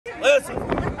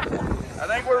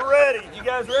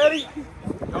guys ready?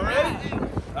 Y'all ready?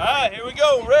 All right, here we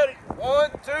go. Ready?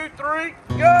 1, 2, 3,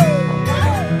 go!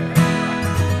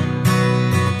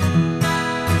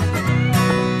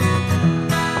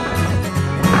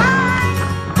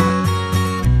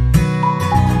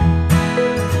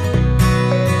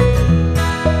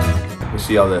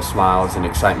 See all the smiles and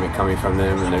excitement coming from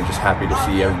them, and they're just happy to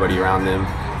see everybody around them.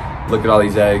 Look at all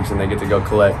these eggs, and they get to go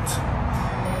collect.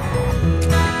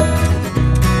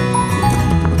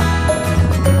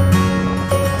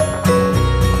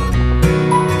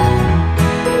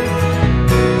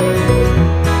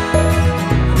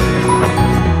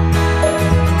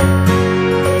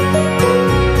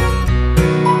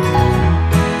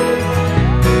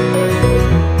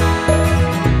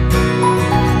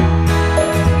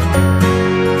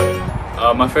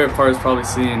 My favorite part is probably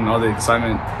seeing all the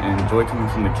excitement and joy coming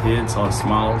from the kids, all the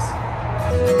smiles.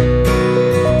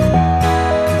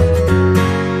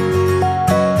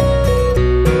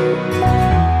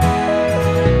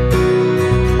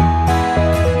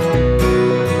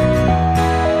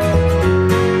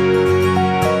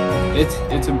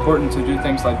 It's important to do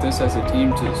things like this as a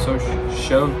team to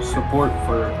show support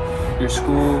for your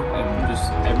school and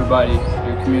just everybody,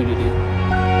 your community.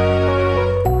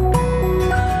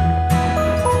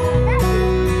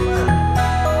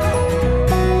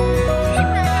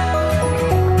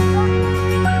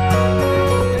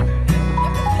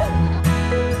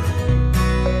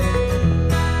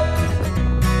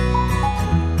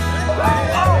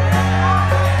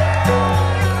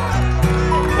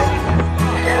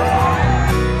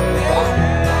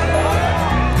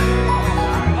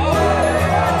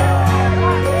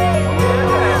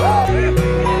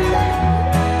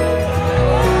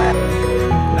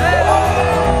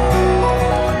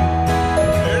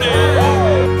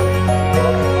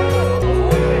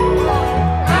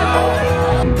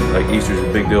 Easter's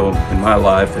a big deal in my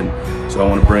life, and so I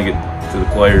want to bring it to the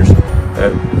players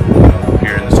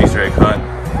here in the Easter egg hunt,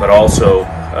 but also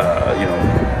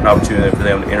an opportunity for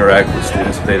them to interact with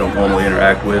students that they don't normally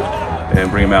interact with,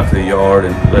 and bring them out to the yard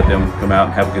and let them come out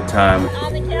and have a good time.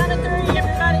 On the count of 3.